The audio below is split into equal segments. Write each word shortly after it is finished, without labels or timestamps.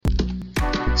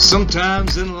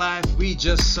Sometimes in life we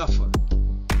just suffer.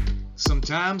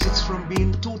 Sometimes it's from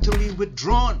being totally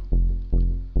withdrawn,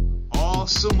 or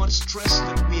so much stress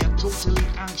that we are totally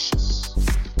anxious,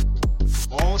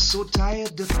 or so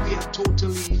tired that we are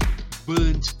totally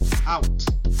burnt out.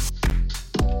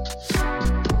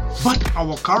 But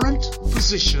our current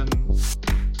position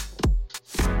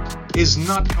is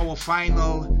not our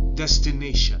final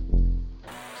destination.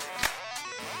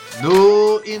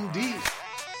 No, indeed.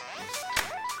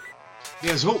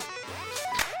 There's hope.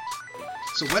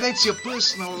 So whether it's your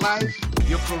personal life,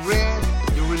 your career,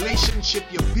 your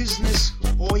relationship, your business,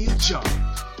 or your job,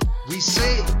 we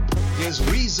say there's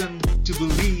reason to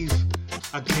believe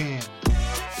again.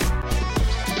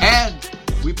 And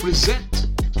we present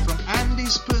from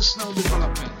Andy's personal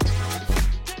development,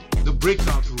 the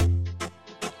breakout room.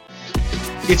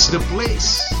 It's the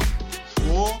place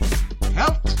for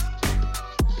health,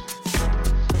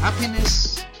 happiness,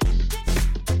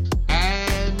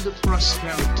 and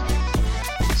prosperity.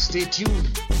 Stay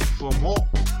tuned for more.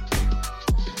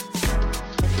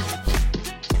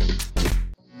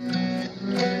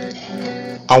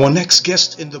 Our next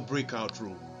guest in the breakout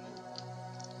room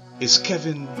is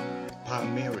Kevin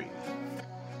Palmieri.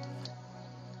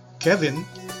 Kevin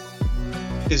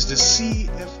is the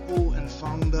CFO and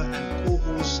founder and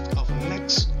co-host of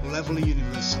Next Level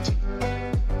University,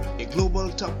 a global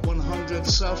top 100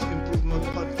 self-improvement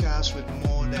podcast with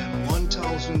more than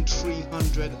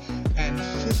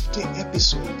 1,350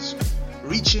 episodes,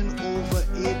 reaching over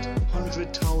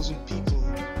 800,000 people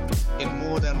in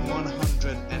more than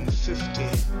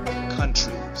 150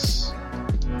 countries.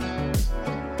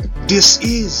 This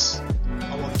is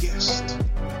our guest.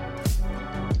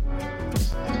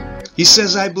 He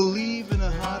says, I believe in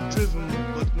a heart-driven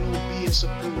but no BS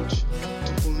approach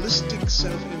to holistic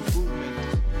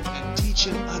self-improvement and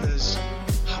teaching others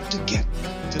how to get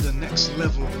to the next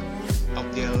level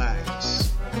of their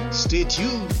lives. Stay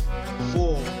tuned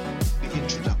for the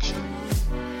introduction.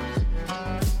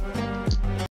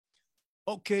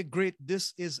 Okay, great.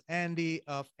 This is Andy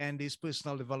of Andy's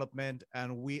Personal Development,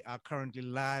 and we are currently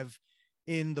live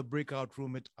in the breakout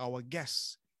room with our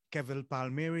guest, Kevin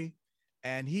Palmieri,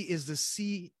 and he is the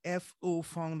CFO,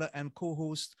 founder, and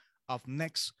co-host of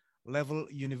Next Level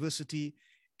University,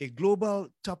 a global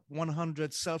top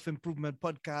 100 self-improvement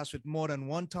podcast with more than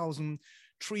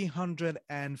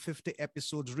 1,350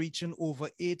 episodes, reaching over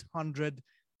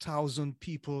 800,000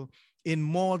 people in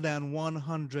more than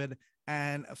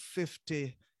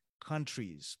 150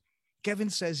 countries. Kevin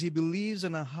says he believes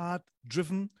in a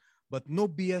heart-driven but no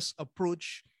BS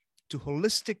approach to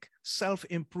holistic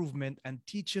self-improvement and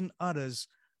teaching others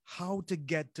how to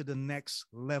get to the next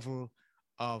level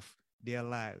of their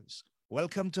lives.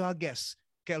 Welcome to our guest,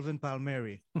 Kevin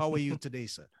Palmieri. How are you today,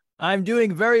 sir? I'm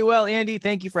doing very well, Andy.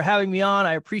 Thank you for having me on.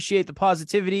 I appreciate the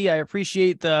positivity. I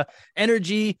appreciate the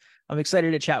energy. I'm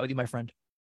excited to chat with you, my friend.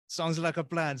 Sounds like a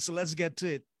plan. So let's get to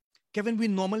it. Kevin, we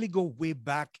normally go way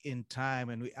back in time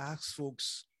and we ask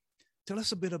folks, tell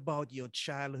us a bit about your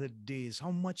childhood days,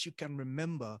 how much you can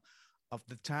remember of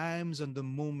the times and the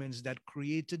moments that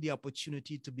created the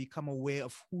opportunity to become aware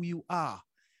of who you are.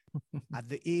 At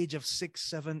the age of 6,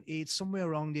 7, 8, somewhere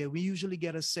around there, we usually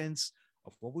get a sense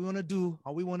of what we want to do,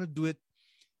 how we want to do it,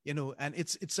 you know, and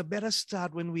it's a better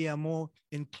start when we are more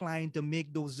inclined to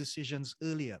make those decisions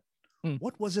earlier.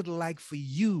 What was it like for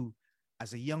you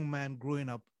as a young man growing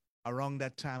up around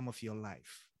that time of your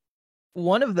life?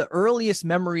 One of the earliest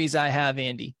memories I have,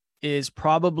 Andy, is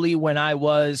probably when I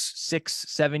was 6,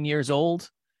 7 years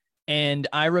old. And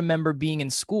I remember being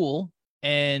in school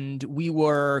and we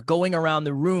were going around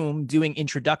the room doing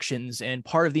introductions. And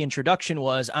part of the introduction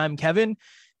was, I'm Kevin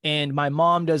and my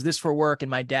mom does this for work and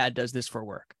my dad does this for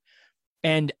work.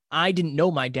 And I didn't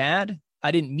know my dad. I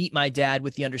didn't meet my dad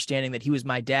with the understanding that he was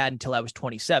my dad until I was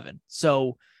 27.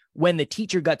 So when the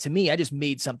teacher got to me, I just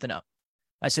made something up.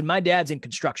 I said, my dad's in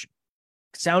construction.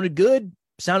 Sounded good.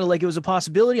 Sounded like it was a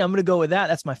possibility. I'm going to go with that.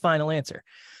 That's my final answer.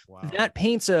 Wow. That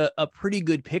paints a pretty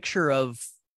good picture of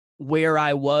where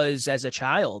I was as a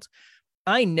child.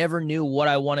 I never knew what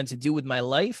I wanted to do with my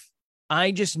life.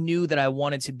 I just knew that I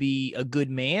wanted to be a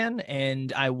good man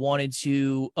and I wanted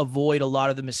to avoid a lot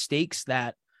of the mistakes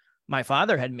that my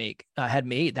father had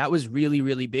made. That was really,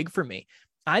 really big for me.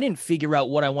 I didn't figure out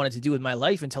what I wanted to do with my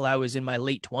life until I was in my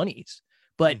late 20s.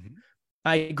 But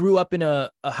I grew up in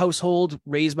a household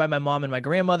raised by my mom and my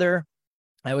grandmother.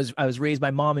 I was raised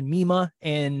by mom and Mima,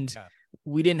 and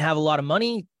we didn't have a lot of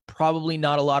money, probably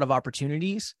not a lot of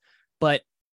opportunities, but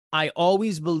I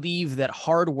always believed that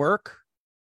hard work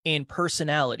and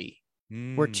personality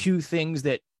were two things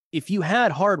that if you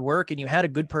had hard work and you had a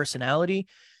good personality,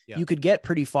 Yeah. you could get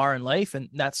pretty far in life. And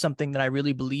that's something that I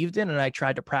really believed in. And I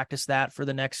tried to practice that for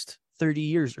the next 30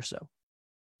 years or so. Of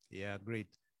Yeah, great.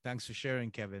 Thanks for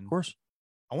sharing, Kevin. course.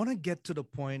 I want to get to the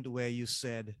point where you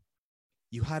said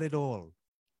you had it all.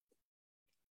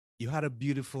 You had a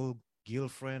beautiful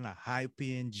girlfriend, a high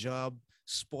paying job,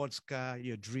 sports car,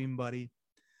 your dream body,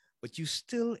 but you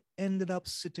still ended up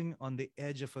sitting on the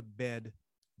edge of a bed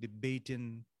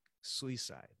debating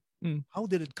suicide. Mm. How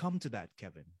did it come to that,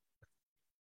 Kevin?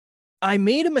 I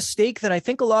made a mistake that I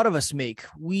think a lot of us make.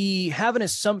 We have an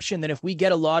assumption that if we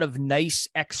get a lot of nice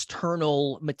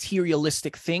external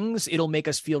materialistic things, it'll make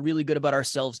us feel really good about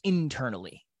ourselves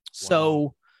internally. Wow.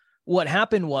 So what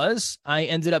happened was I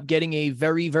ended up getting a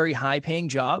very, very high paying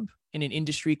job in an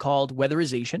industry called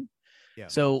weatherization. Yeah.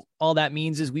 So all that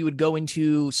means is we would go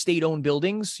into state-owned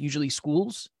buildings, usually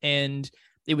schools, and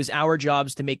it was our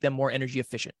jobs to make them more energy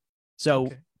efficient. So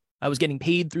Okay. I was getting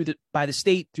paid by the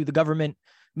state, through the government,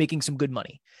 making some good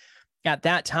money. At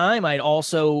that time, I'd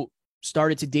also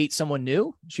started to date someone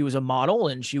new. She was a model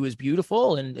and she was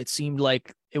beautiful, and it seemed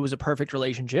like it was a perfect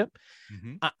relationship.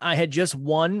 Mm-hmm. I had just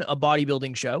won a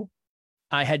bodybuilding show.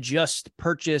 I had just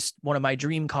purchased one of my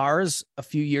dream cars a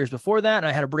few years before that, and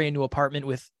I had a brand new apartment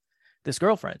with this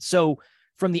girlfriend. So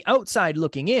from the outside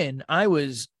looking in, I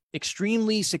was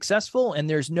extremely successful, and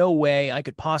there's no way I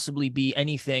could possibly be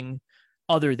anything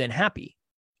other than happy.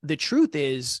 The truth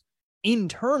is,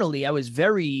 internally, I was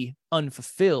very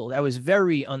unfulfilled. I was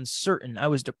very uncertain. I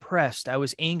was depressed. I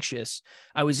was anxious.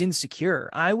 I was insecure.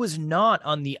 I was not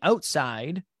on the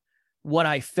outside what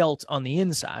I felt on the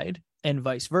inside, and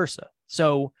vice versa.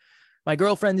 So my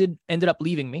girlfriend ended up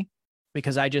leaving me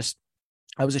because I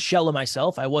was a shell of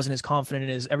myself. I wasn't as confident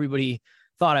as everybody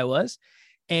thought I was.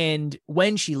 And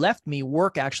when she left me,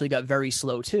 work actually got very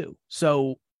slow too.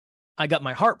 So I got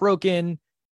my heart broken.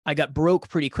 I got broke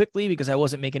pretty quickly because I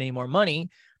wasn't making any more money.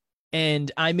 And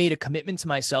I made a commitment to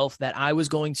myself that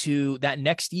that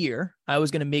next year, I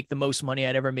was going to make the most money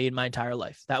I'd ever made in my entire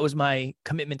life. That was my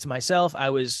commitment to myself. I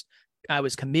was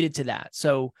committed to that.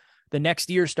 So the next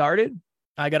year started,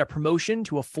 I got a promotion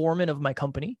to a foreman of my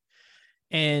company.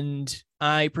 And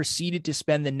I proceeded to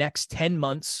spend the next 10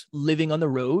 months living on the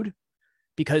road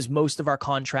because most of our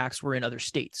contracts were in other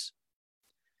states.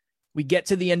 We get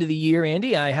to the end of the year,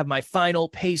 Andy. I have my final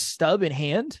pay stub in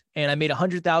hand, and I made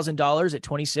 $100,000 at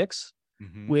 26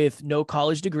 with no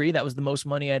college degree. That was the most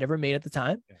money I'd ever made at the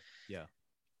time. Yeah.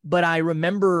 But I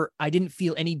remember I didn't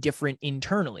feel any different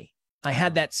internally. I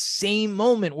had that same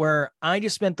moment where I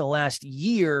just spent the last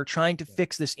year trying to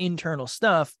fix this internal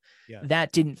stuff.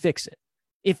 That didn't fix it.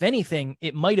 If anything,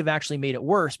 it might have actually made it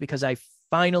worse because I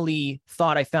finally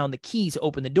thought I found the key to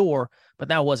open the door, but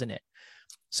that wasn't it.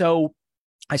 So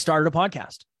I started a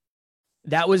podcast.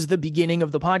 That was the beginning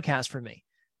of the podcast for me.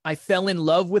 I fell in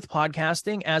love with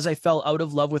podcasting as I fell out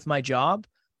of love with my job.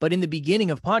 But in the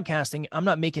beginning of podcasting, I'm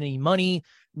not making any money.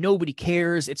 Nobody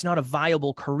cares. It's not a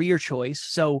viable career choice.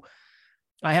 So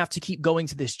I have to keep going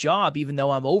to this job, even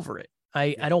though I'm over it.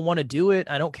 I don't want to do it.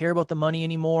 I don't care about the money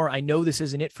anymore. I know this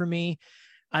isn't it for me.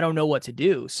 I don't know what to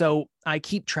do. So I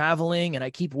keep traveling and I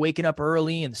keep waking up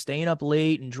early and staying up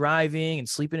late and driving and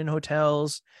sleeping in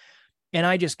hotels. And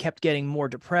I just kept getting more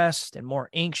depressed and more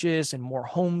anxious and more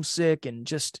homesick. And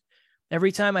just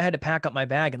every time I had to pack up my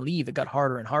bag and leave, it got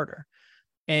harder and harder.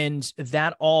 And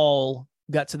that all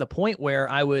got to the point where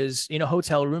I was in a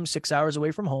hotel room 6 hours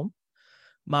away from home.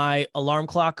 My alarm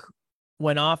clock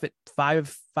went off at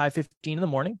 5:15 in the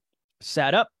morning,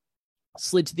 sat up,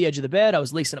 slid to the edge of the bed. I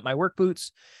was lacing up my work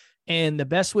boots. And the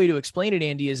best way to explain it,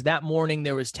 Andy, is that morning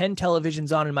there was 10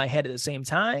 televisions on in my head at the same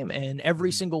time, and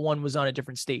every single one was on a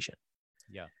different station.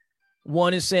 Yeah.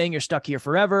 One is saying you're stuck here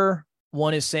forever.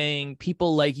 One is saying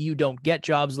people like you don't get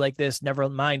jobs like this. Never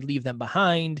mind, leave them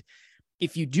behind.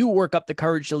 If you do work up the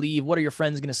courage to leave, what are your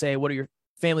friends going to say? What are your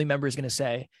family members going to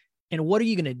say? And what are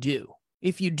you going to do?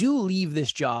 If you do leave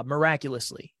this job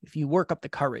miraculously, if you work up the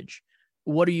courage,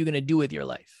 what are you going to do with your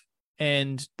life?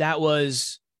 And that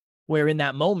was where in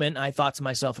that moment, I thought to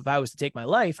myself, if I was to take my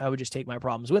life, I would just take my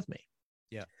problems with me.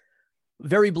 Yeah.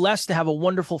 Very blessed to have a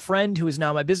wonderful friend who is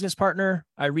now my business partner.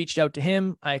 I reached out to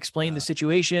him. I explained the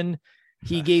situation.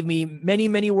 He gave me many,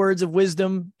 many words of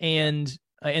wisdom, and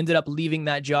I ended up leaving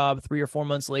that job 3 or 4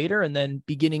 months later and then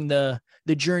beginning the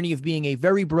journey of being a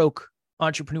very broke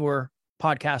entrepreneur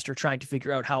podcaster trying to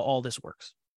figure out how all this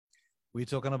works. We're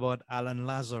talking about Alan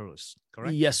Lazarus,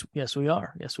 correct? Yes, we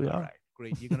are. All right,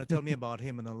 great. You're going to tell me about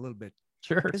him in a little bit.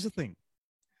 Sure. Here's the thing,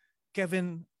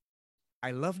 Kevin, I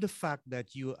love the fact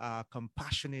that you are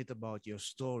compassionate about your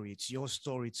story. It's your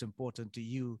story. It's important to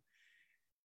you.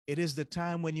 It is the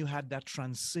time when you had that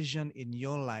transition in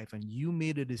your life and you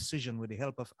made a decision with the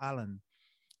help of Alan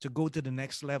to go to the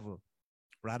next level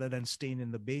rather than staying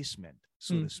in the basement,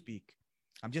 so to speak.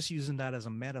 I'm just using that as a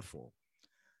metaphor.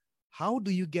 How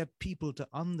do you get people to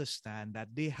understand that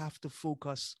they have to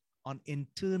focus on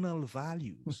internal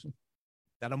values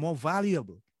that are more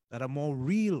valuable, that are more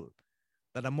real,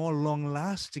 that are more long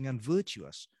lasting and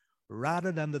virtuous,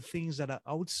 rather than the things that are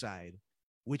outside,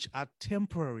 which are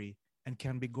temporary and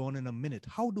can be gone in a minute?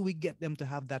 How do we get them to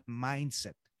have that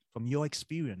mindset from your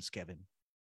experience, Kevin?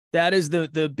 That is the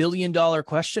 $1 billion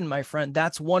question, my friend.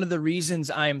 That's one of the reasons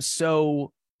I am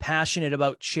so passionate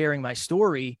about sharing my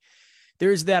story.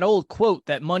 There's that old quote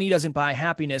that money doesn't buy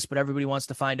happiness, but everybody wants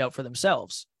to find out for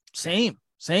themselves. Same.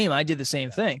 I did the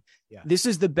same thing. Yeah. This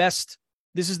is the best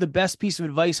piece of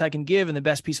advice I can give and the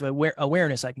best piece of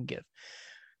awareness I can give.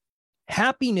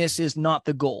 Happiness is not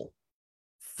the goal.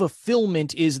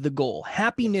 Fulfillment is the goal.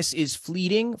 Happiness is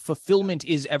fleeting. Fulfillment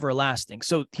is everlasting.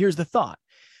 So here's the thought.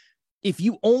 If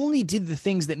you only did the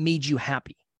things that made you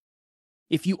happy,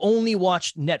 if you only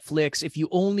watched Netflix, if you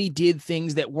only did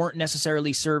things that weren't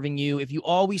necessarily serving you, if you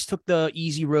always took the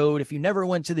easy road, if you never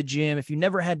went to the gym, if you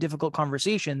never had difficult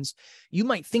conversations, you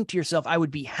might think to yourself, I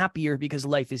would be happier because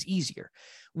life is easier.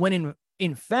 When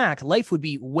in fact, life would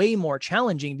be way more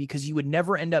challenging because you would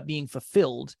never end up being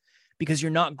fulfilled because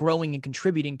you're not growing and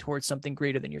contributing towards something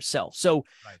greater than yourself. So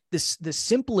the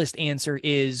simplest answer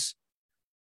is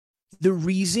the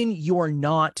reason you're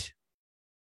not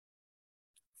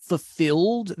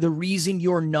fulfilled, the reason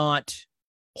you're not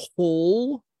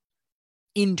whole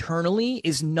internally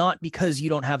is not because you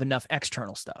don't have enough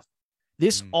external stuff.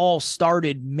 This all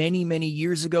started many, many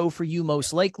years ago for you,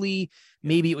 most likely.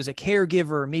 Maybe it was a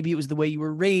caregiver. Maybe it was the way you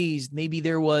were raised. Maybe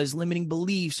there was limiting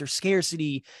beliefs or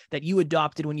scarcity that you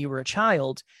adopted when you were a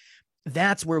child.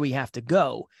 That's where we have to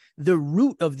go. The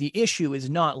root of the issue is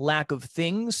not lack of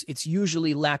things. It's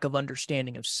usually lack of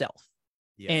understanding of self.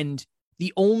 Yeah. And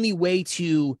the only way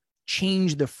to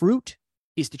change the fruit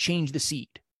is to change the seed.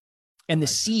 And the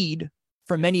seed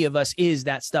for many of us is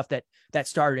that stuff that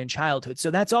started in childhood.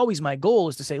 So that's always my goal,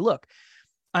 is to say, look,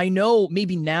 I know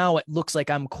maybe now it looks like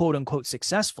I'm quote unquote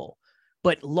successful,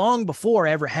 but long before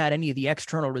I ever had any of the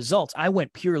external results, I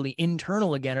went purely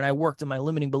internal again. And I worked on my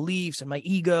limiting beliefs and my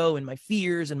ego and my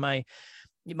fears and my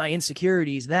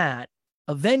insecurities, that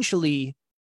eventually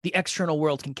the external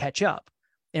world can catch up.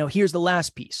 Here's the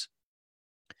last piece.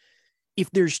 If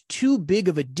there's too big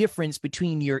of a difference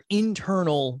between your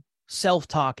internal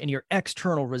self-talk and your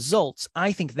external results,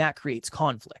 I think that creates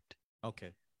conflict.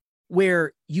 Okay.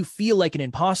 Where you feel like an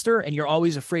imposter and you're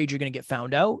always afraid you're going to get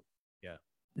found out. Yeah.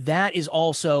 That is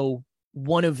also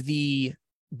one of the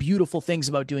beautiful things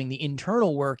about doing the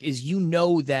internal work, is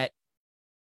that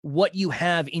what you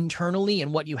have internally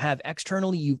and what you have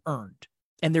externally, you've earned.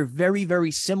 And they're very,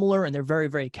 very similar, and they're very,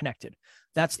 very connected.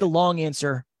 That's the long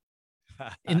answer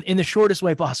in the shortest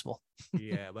way possible.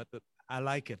 Yeah, but I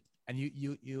like it. And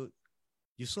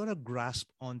you sort of grasp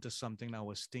onto something I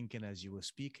was thinking as you were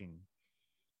speaking.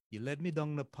 You led me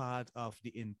down the path of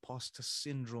the imposter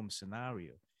syndrome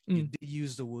scenario. You did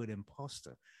use the word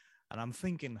imposter. And I'm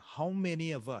thinking, how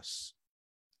many of us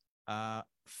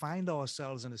find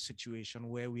ourselves in a situation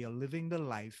where we are living the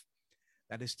life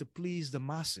that is to please the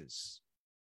masses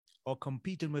or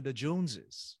competing with the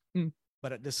Joneses,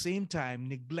 but at the same time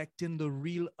neglecting the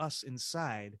real us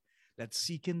inside, that's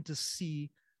seeking to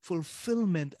see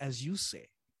fulfillment, as you say,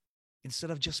 instead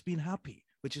of just being happy,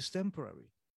 which is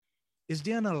temporary. Is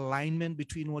there an alignment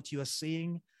between what you are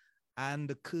saying and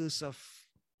the curse of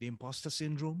the imposter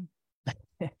syndrome?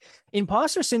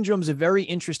 Imposter syndrome is a very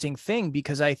interesting thing,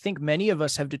 because I think many of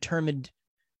us have determined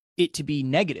it to be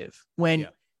negative, when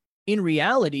in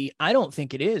reality, I don't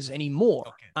think it is anymore.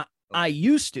 Okay. I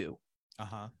used to.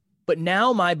 But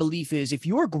now my belief is, if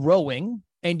you're growing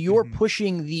and you're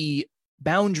pushing the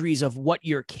boundaries of what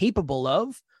you're capable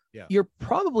of, you're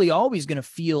probably always going to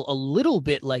feel a little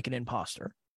bit like an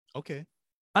imposter. Okay.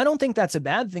 I don't think that's a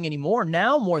bad thing anymore.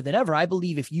 Now, more than ever, I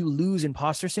believe if you lose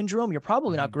imposter syndrome, you're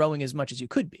probably not growing as much as you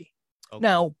could be. Okay.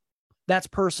 Now, that's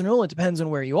personal. It depends on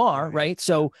where you are, right?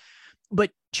 So,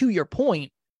 but to your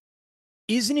point,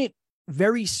 isn't it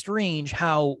very strange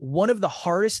how one of the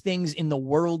hardest things in the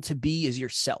world to be is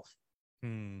yourself?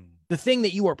 The thing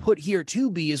that you are put here to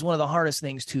be is one of the hardest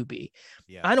things to be.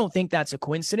 Yeah. I don't think that's a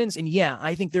coincidence. And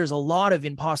I think there's a lot of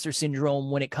imposter syndrome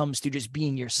when it comes to just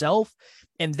being yourself.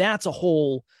 And that's a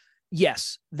whole,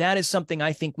 that is something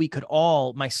I think we could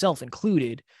all, myself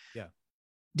included,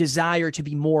 desire to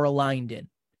be more aligned in.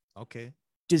 Okay.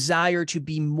 Desire to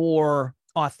be more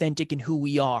authentic in who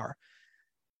we are.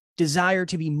 desire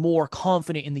to be more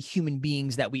confident in the human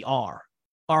beings that we are.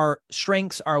 Our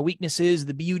strengths, our weaknesses,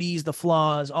 the beauties, the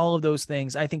flaws, all of those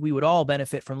things. I think we would all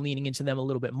benefit from leaning into them a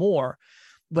little bit more.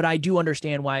 But I do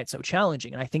understand why it's so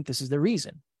challenging. And I think this is the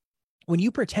reason. When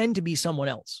you pretend to be someone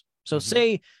else. So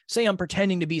say I'm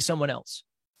pretending to be someone else.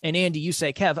 And Andy, you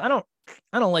say, Kev, I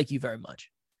don't like you very much.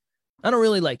 I don't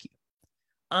really like you.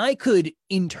 I could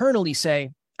internally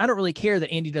say, I don't really care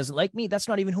that Andy doesn't like me. That's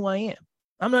not even who I am.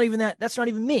 I'm not even that. That's not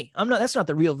even me. That's not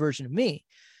the real version of me.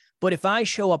 But if I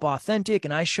show up authentic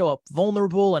and I show up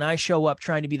vulnerable and I show up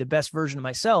trying to be the best version of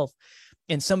myself,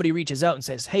 and somebody reaches out and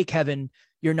says, hey, Kevin,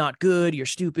 you're not good, you're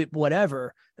stupid,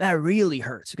 whatever, that really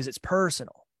hurts because it's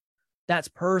personal. That's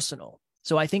personal.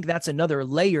 So I think that's another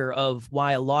layer of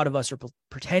why a lot of us are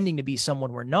pretending to be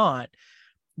someone we're not,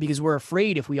 because we're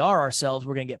afraid if we are ourselves,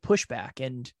 we're going to get pushback.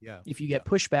 And if you get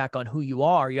pushback on who you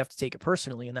are, you have to take it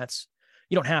personally. And that's,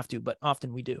 you don't have to, but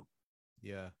often we do.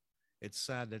 Yeah. It's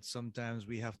sad that sometimes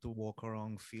we have to walk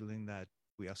around feeling that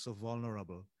we are so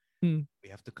vulnerable. We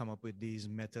have to come up with these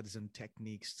methods and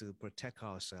techniques to protect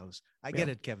ourselves. I get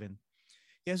it, Kevin.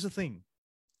 Here's the thing.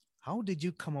 How did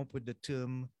you come up with the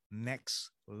term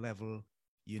next level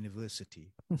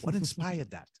university? What inspired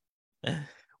that?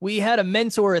 We had a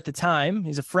mentor at the time.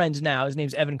 He's a friend now. His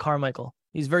name's Evan Carmichael.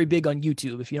 He's very big on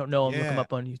YouTube. If you don't know him, look him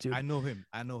up on YouTube. I know him.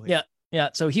 Yeah. Yeah.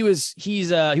 So he was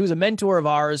a mentor of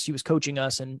ours. He was coaching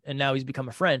us and now he's become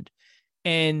a friend.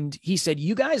 And he said,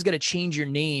 you guys got to change your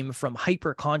name from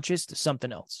hyper conscious to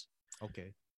something else.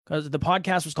 Okay. Because the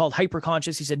podcast was called Hyper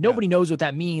Conscious. He said, nobody knows what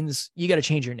that means. You got to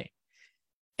change your name.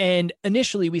 And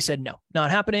initially we said, no, not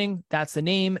happening. That's the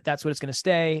name. That's what it's going to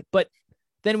stay. But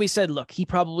then we said, look, he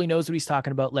probably knows what he's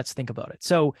talking about. Let's think about it.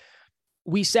 So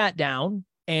we sat down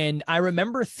and I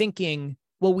remember thinking,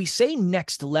 well, we say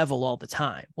next level all the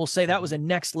time. We'll say that was a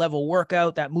next level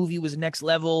workout. That movie was next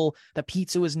level. The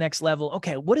pizza was next level.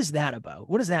 Okay. What is that about?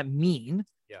 What does that mean?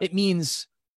 Yeah. It means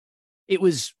it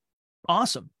was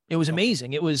awesome. It was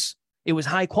amazing. It was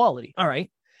high quality. All right.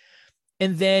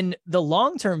 And then the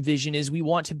long-term vision is we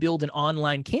want to build an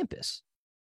online campus.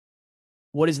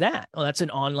 What is that? Oh, that's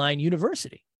an online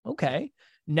university. Okay.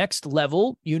 Next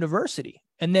level university.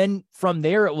 And then from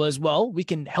there it was, well, we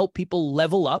can help people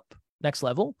level up, next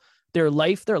level, their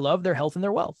life, their love, their health, and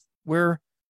their wealth. We're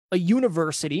a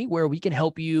university where we can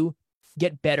help you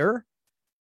get better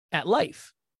at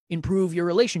life, improve your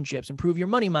relationships, improve your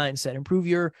money mindset, improve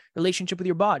your relationship with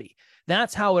your body.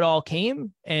 That's how it all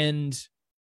came. And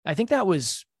I think that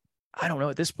was, I don't know,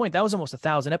 at this point, that was almost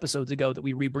 1,000 episodes ago that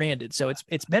we rebranded. So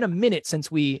it's been a minute since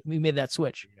we made that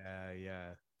switch.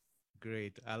 Yeah.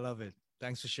 Great. I love it.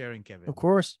 Thanks for sharing, Kevin. Of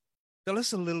course. Tell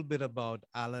us a little bit about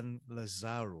Alan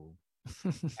Lazzaro.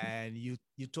 And you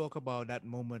talk about that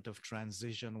moment of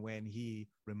transition when he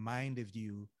reminded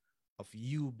you of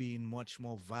you being much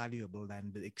more valuable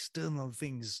than the external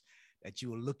things that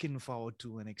you were looking forward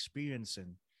to and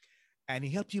experiencing. And he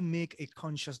helped you make a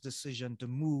conscious decision to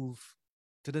move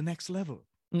to the next level.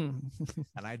 And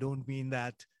I don't mean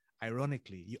that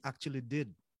ironically. You actually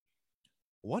did.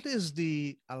 What is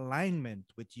the alignment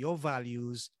with your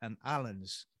values and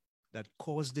Alan's that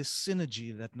caused this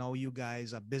synergy that now you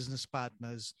guys are business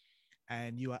partners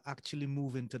and you are actually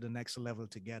moving to the next level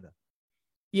together?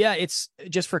 Yeah, it's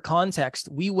just for context.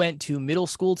 We went to middle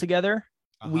school together.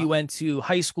 We went to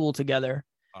high school together.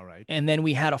 All right. And then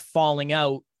we had a falling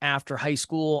out after high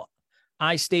school.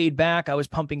 I stayed back. I was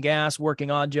pumping gas, working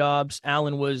odd jobs.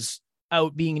 Alan was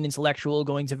out being an intellectual,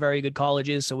 going to very good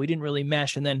colleges. So we didn't really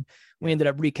mesh. And then we ended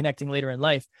up reconnecting later in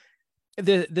life.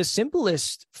 The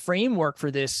simplest framework for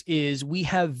this is we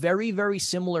have very, very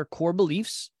similar core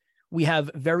beliefs. We have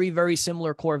very, very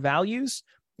similar core values,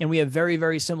 and we have very,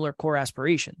 very similar core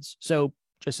aspirations. So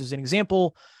just as an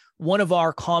example, one of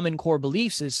our common core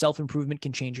beliefs is self-improvement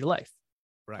can change your life.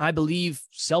 Right. I believe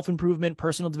self-improvement,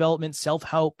 personal development,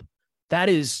 self-help, that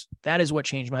is what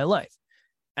changed my life.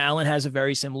 Alan has a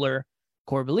very similar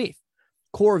core belief.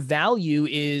 Core value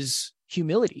is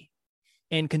humility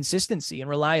and consistency and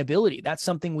reliability. That's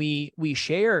something we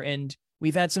share. And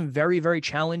we've had some very, very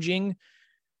challenging,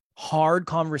 hard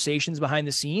conversations behind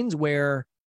the scenes where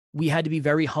we had to be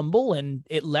very humble and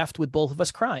it left with both of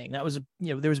us crying. That was,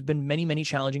 there's been many, many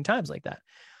challenging times like that.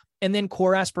 And then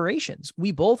core aspirations.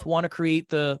 We both want to create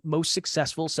the most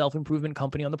successful self-improvement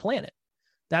company on the planet.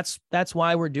 That's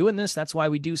why we're doing this. That's why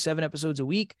we do 7 episodes a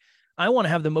week. I want to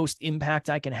have the most impact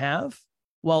I can have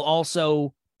while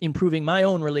also improving my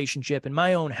own relationship and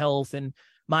my own health and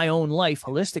my own life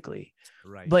holistically.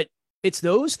 Right. But it's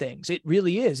those things. It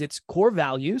really is. It's core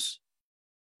values.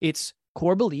 It's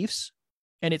core beliefs.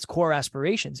 and its core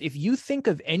aspirations. If you think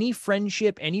of any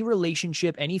friendship, any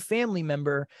relationship, any family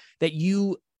member that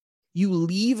you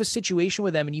leave a situation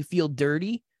with them and you feel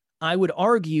dirty, I would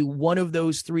argue one of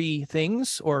those three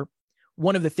things, or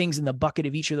one of the things in the bucket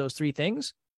of each of those three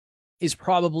things, is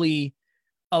probably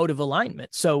out of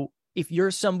alignment. So if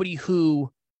you're somebody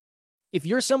who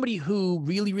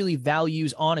really, really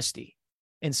values honesty,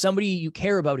 and somebody you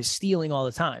care about is stealing all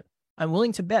the time, I'm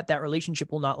willing to bet that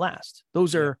relationship will not last.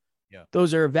 Those are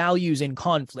values in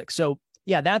conflict. So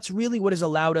yeah, that's really what has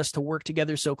allowed us to work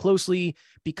together so closely,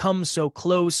 become so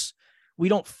close. We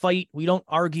don't fight. We don't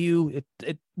argue.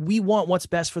 We want what's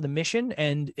best for the mission.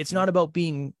 And it's not about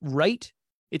being right.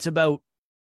 It's about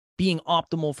being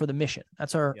optimal for the mission.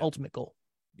 That's our ultimate goal.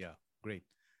 Yeah, great.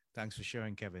 Thanks for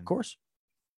sharing, Kevin. Of course.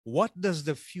 What does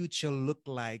the future look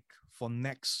like for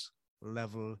Next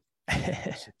Level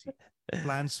University?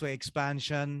 Plans for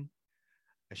expansion,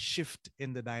 a shift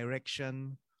in the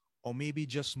direction, or maybe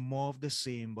just more of the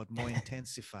same, but more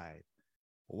intensified?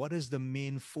 What is the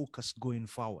main focus going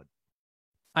forward?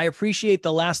 I appreciate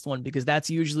the last one, because that's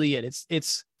usually it.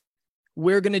 It's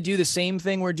we're going to do the same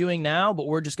thing we're doing now, but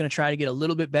we're just going to try to get a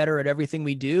little bit better at everything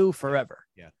we do forever.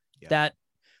 Yeah. That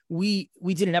we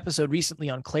did an episode recently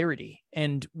on clarity,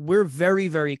 and we're very,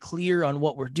 very clear on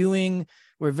what we're doing.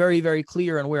 We're very, very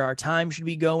clear on where our time should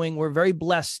be going. We're very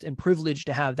blessed and privileged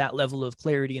to have that level of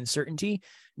clarity and certainty.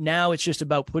 Now it's just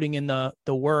about putting in the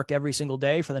work every single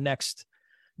day for the next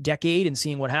decade and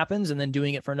seeing what happens, and then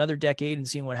doing it for another decade and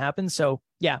seeing what happens. So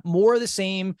yeah, more of the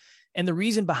same. And the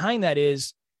reason behind that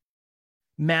is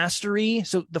mastery.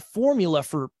 So the formula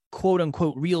for quote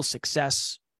unquote real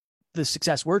success, the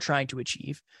success we're trying to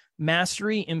achieve: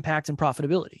 mastery, impact, and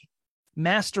profitability.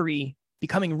 Mastery,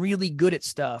 becoming really good at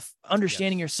stuff,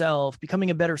 understanding yourself,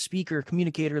 becoming a better speaker,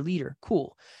 communicator, leader.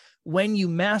 Cool. When you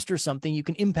master something, you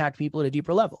can impact people at a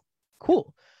deeper level.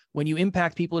 Cool. When you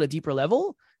impact people at a deeper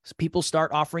level, people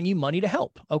start offering you money to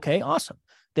help. Okay, awesome.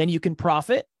 Then you can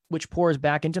profit, which pours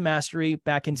back into mastery,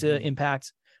 back into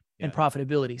impact and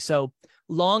profitability. So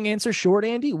long answer short,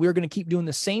 Andy, we're going to keep doing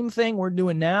the same thing we're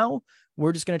doing now.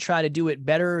 We're just going to try to do it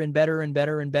better and better and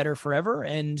better and better forever.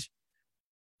 And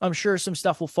I'm sure some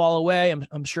stuff will fall away.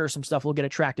 I'm sure some stuff will get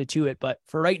attracted to it. But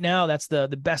for right now, that's the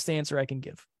best answer I can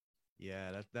give.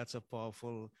 Yeah, that's a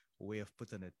powerful way of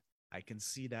putting it. I can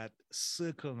see that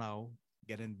circle now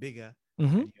getting bigger,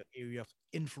 and your area of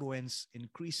influence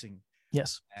increasing.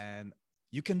 Yes. And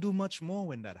you can do much more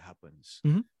when that happens,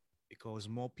 because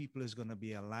more people is going to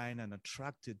be aligned and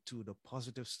attracted to the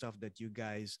positive stuff that you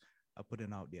guys are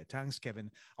putting out there. Thanks,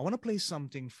 Kevin. I want to play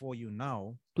something for you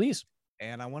now. Please.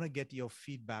 And I want to get your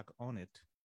feedback on it.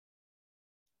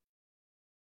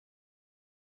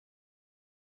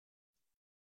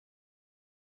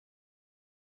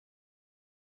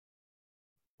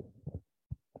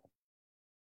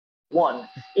 One,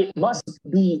 it must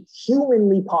be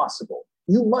humanly possible.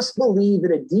 You must believe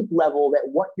at a deep level that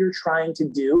what you're trying to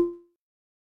do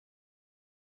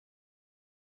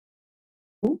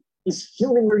is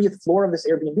humanly the floor of this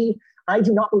Airbnb. I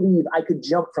do not believe I could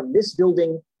jump from this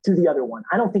building to the other one.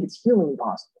 I don't think it's humanly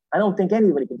possible. I don't think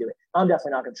anybody can do it. I'm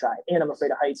definitely not going to try. And I'm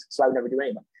afraid of heights, so I would never do it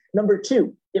anyway. Number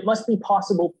two, it must be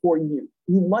possible for you.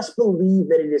 You must believe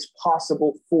that it is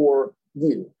possible for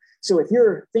you. So if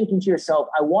you're thinking to yourself,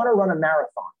 I want to run a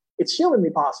marathon, it's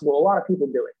humanly possible. A lot of people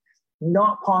do it.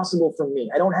 Not possible for me.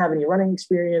 I don't have any running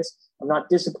experience. I'm not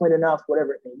disciplined enough,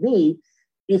 whatever it may be.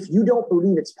 If you don't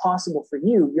believe it's possible for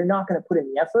you, you're not going to put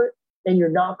in the effort, and you're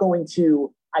not going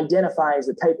to identify as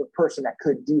the type of person that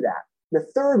could do that. The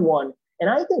third one,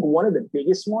 and I think one of the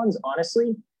biggest ones,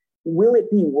 honestly, will it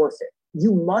be worth it?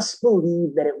 You must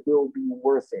believe that it will be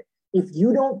worth it. If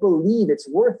you don't believe it's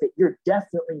worth it, you're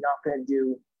definitely not going to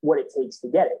do what it takes to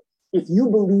get it. If you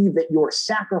believe that you're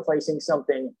sacrificing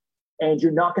something and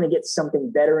you're not going to get something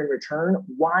better in return,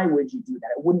 why would you do that?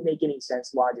 It wouldn't make any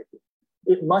sense logically.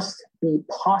 It must be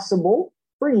possible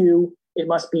for you. It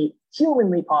must be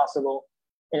humanly possible,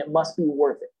 and it must be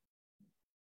worth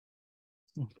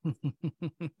it.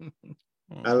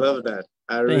 I love that.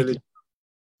 I really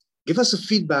give us a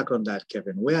feedback on that,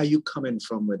 Kevin. Where are you coming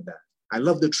from with that? I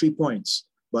love the 3 points,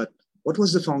 but what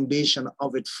was the foundation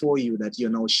of it for you that you're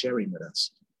now sharing with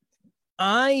us?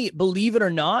 I, believe it or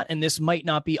not, and this might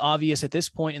not be obvious at this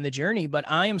point in the journey, but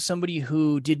I am somebody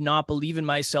who did not believe in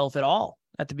myself at all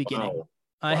at the beginning. Wow.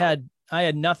 I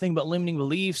had nothing but limiting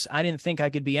beliefs. I didn't think I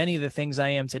could be any of the things I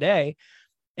am today.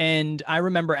 And I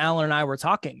remember Alan and I were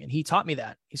talking, and he taught me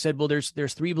that. He said, well, there's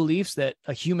 3 beliefs that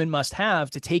a human must have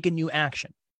to take a new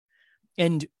action.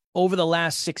 And over the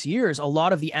last 6 years, a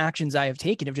lot of the actions I have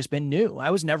taken have just been new. I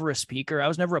was never a speaker. I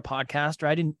was never a podcaster.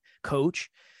 I didn't coach.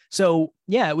 So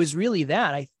yeah, it was really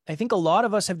that. I think a lot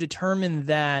of us have determined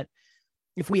that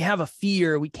if we have a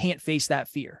fear, we can't face that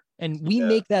fear. And we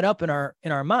make that up in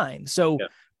our mind. So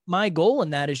my goal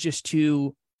in that is just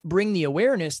to bring the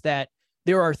awareness that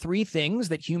there are three things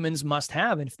that humans must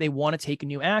have. And if they want to take a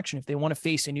new action, if they want to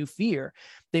face a new fear,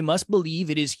 they must believe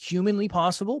it is humanly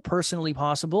possible, personally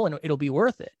possible, and it'll be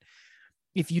worth it.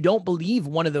 If you don't believe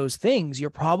one of those things, you're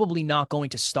probably not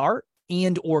going to start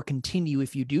and or continue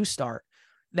if you do start.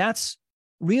 That's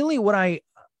really what I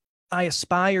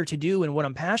aspire to do, and what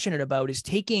I'm passionate about is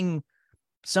taking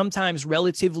sometimes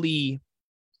relatively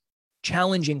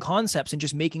challenging concepts and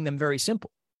just making them very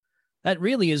simple. That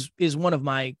really is one of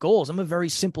my goals. I'm a very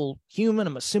simple human.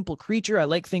 I'm a simple creature. I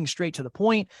like things straight to the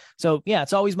point. So yeah,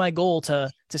 it's always my goal to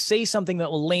say something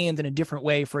that will land in a different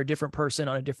way for a different person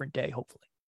on a different day, hopefully.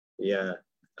 Yeah,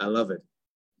 I love it.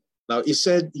 Now, you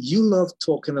said you love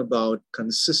talking about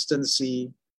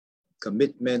consistency,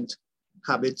 commitment,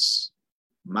 habits,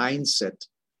 mindset,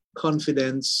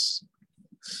 confidence,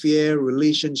 fear,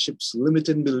 relationships,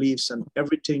 limiting beliefs, and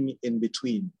everything in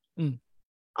between.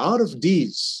 Out of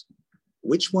these,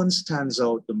 which one stands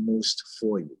out the most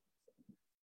for you?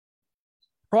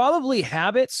 Probably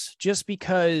habits, just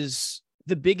because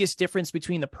the biggest difference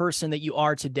between the person that you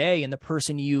are today and the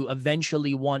person you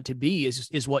eventually want to be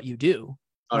is what you do.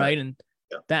 All right. And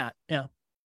that.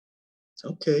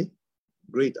 Okay,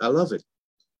 great. I love it.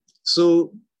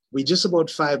 So we're just about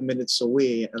 5 minutes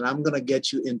away, and I'm going to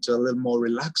get you into a little more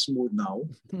relaxed mood now.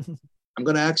 I'm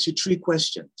going to ask you 3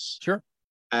 questions. Sure.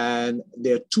 And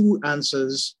there are 2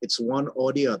 answers. It's one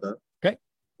or the other. Okay.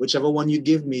 Whichever one you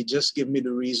give me, just give me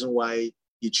the reason why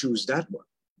you choose that one.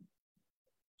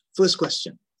 First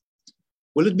question.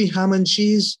 Will it be ham and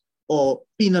cheese or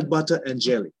peanut butter and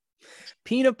jelly?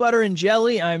 Peanut butter and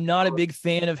jelly. I'm not a big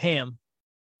fan of ham.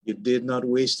 You did not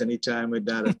waste any time with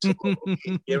that at all.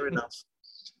 Okay, fair enough.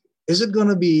 Is it going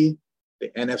to be the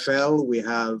NFL? We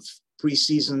have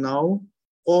preseason now,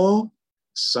 or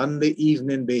Sunday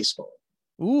evening baseball?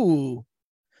 Ooh,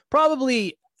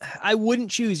 probably I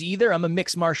wouldn't choose either. I'm a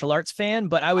mixed martial arts fan,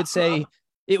 but I would say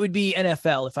it would be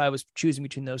NFL if I was choosing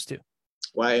between those two.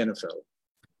 Why NFL?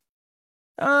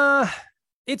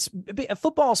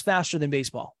 Football's faster than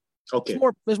baseball. Okay.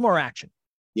 There's more action.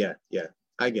 Yeah,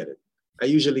 I get it. I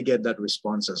usually get that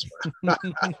response as well.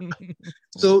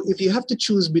 So if you have to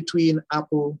choose between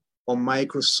Apple or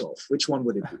Microsoft, which one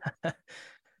would it be?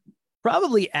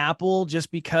 Probably Apple, just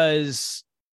because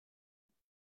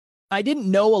I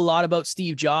didn't know a lot about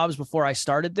Steve Jobs before I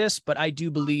started this, but I do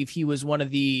believe he was one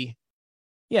of the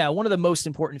most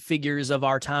important figures of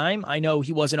our time. I know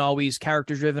he wasn't always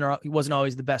character driven, or he wasn't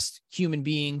always the best human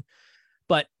being,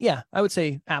 but yeah, I would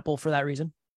say Apple for that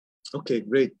reason. Okay,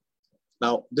 great.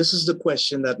 Now, this is the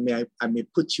question that I may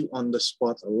put you on the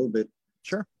spot a little bit.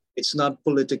 Sure. It's not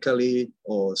politically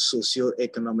or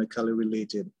socio-economically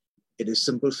related. It is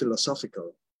simple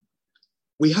philosophical.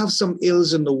 We have some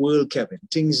ills in the world, Kevin,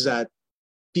 things that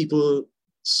people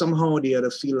somehow or the other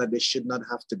feel that they should not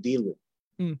have to deal with.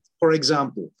 For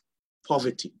example,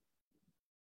 poverty,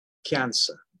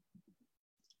 cancer.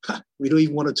 We don't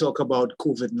even want to talk about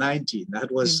COVID-19.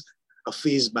 That was a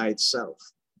phase by itself.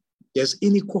 There's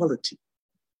inequality,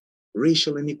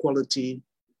 racial inequality,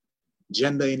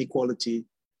 gender inequality,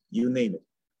 you name it.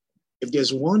 If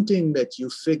there's one thing that you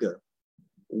figure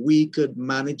we could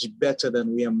manage better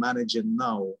than we are managing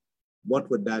now, what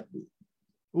would that be?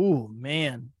 Ooh,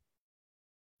 man.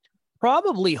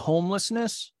 Probably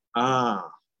homelessness. I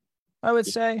would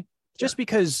say, just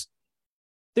because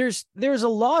there's a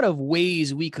lot of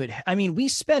ways we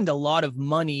spend a lot of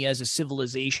money as a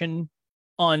civilization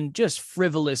on just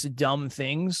frivolous, dumb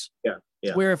things. Yeah.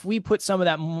 Where if we put some of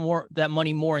that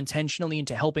money more intentionally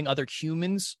into helping other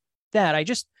humans, I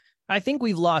think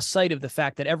we've lost sight of the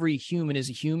fact that every human is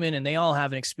a human, and they all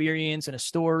have an experience and a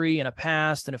story and a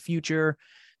past and a future.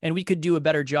 And we could do a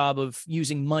better job of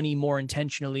using money more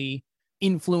intentionally,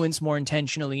 influence more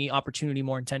intentionally, opportunity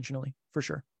more intentionally, for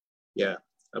sure. Yeah,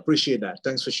 I appreciate that.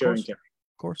 Thanks for sharing, Kevin.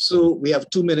 Of course. So we have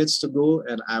 2 minutes to go,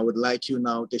 and I would like you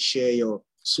now to share your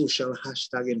social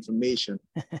hashtag information.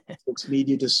 Folks need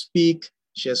you to speak,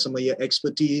 share some of your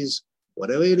expertise,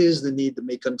 whatever it is they need to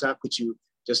make contact with you.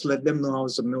 Just let them know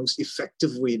how's the most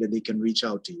effective way that they can reach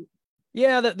out to you.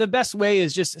 Yeah, the best way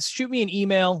is just shoot me an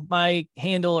email. My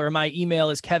handle or my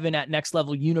email is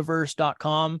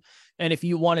kevin@nextleveluniverse.com. And if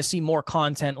you want to see more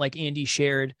content like Andy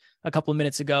shared a couple of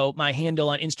minutes ago, my handle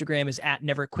on Instagram is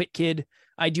 @neverquitkid.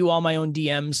 I do all my own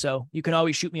DMs, so you can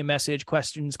always shoot me a message,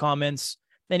 questions, comments,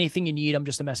 anything you need. I'm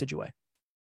just a message away.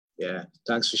 Yeah,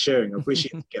 thanks for sharing. I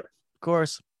appreciate it, Kevin. Of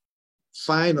course.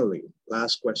 Finally,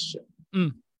 last question.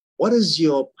 what is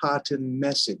your parting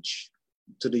message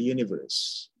to the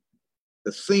universe?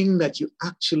 The thing that you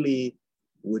actually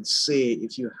would say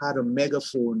if you had a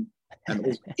megaphone and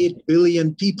over 8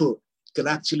 billion people could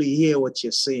actually hear what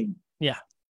you're saying. Yeah.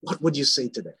 What would you say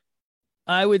to them?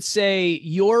 I would say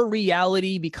your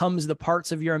reality becomes the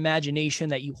parts of your imagination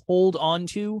that you hold on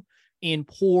to and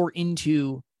pour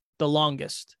into the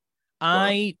longest. Wow.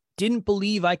 I didn't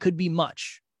believe I could be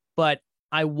much, but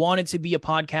I wanted to be a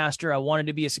podcaster. I wanted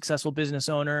to be a successful business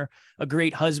owner, a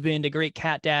great husband, a great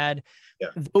cat dad. Yeah.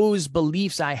 Those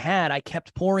beliefs I had, I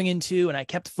kept pouring into, and I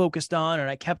kept focused on, and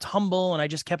I kept humble, and I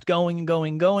just kept going and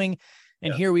going and going.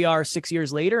 And here we are 6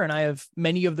 years later, and I have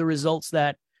many of the results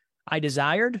that I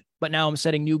desired, but now I'm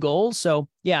setting new goals. So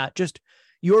yeah, just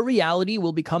your reality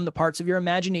will become the parts of your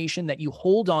imagination that you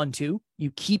hold on to,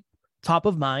 you keep top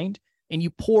of mind, and you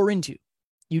pour into.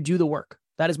 You do the work.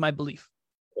 That is my belief.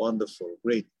 Wonderful.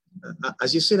 Great.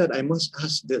 As you say that, I must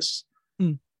ask this.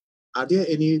 Are there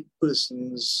any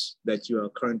persons that you are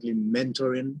currently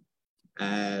mentoring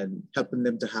and helping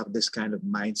them to have this kind of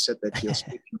mindset that you're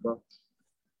speaking about?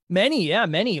 Many.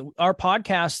 Our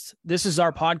podcast, this is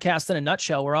our podcast in a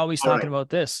nutshell. We're always talking about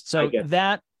this. So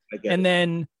and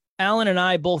then Alan and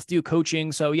I both do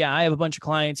coaching. So yeah, I have a bunch of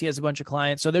clients. He has a bunch of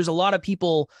clients. So there's a lot of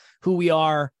people who we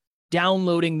are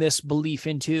downloading this belief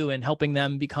into and helping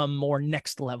them become more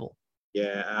next level.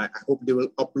 Yeah, I hope they will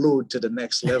upload to the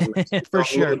next level. For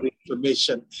sure. The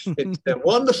information. It's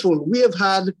wonderful. We have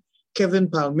had Kevin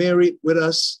Palmieri with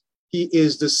us. He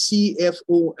is the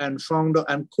CFO and founder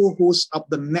and co-host of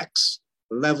the Next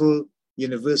Level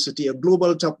University, a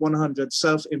global top 100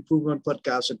 self-improvement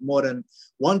podcast with more than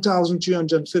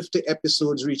 1,350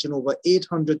 episodes, reaching over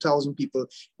 800,000 people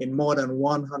in more than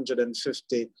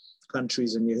 150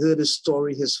 countries. And you heard his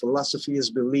story, his philosophy,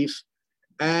 his belief,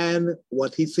 and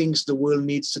what he thinks the world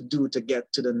needs to do to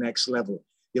get to the next level.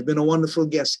 You've been a wonderful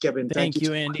guest, Kevin. Thank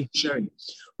you, Andy. For sharing.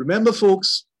 Remember,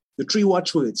 folks, the 3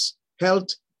 watchwords: health,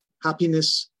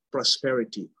 happiness,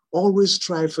 prosperity. Always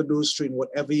strive for those 3 in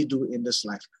whatever you do in this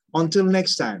life. Until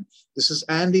next time, this is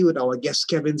Andy with our guest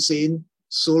Kevin saying,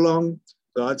 so long,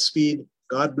 Godspeed,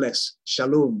 God bless,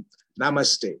 Shalom,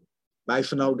 Namaste. Bye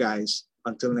for now, guys.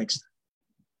 Until next time.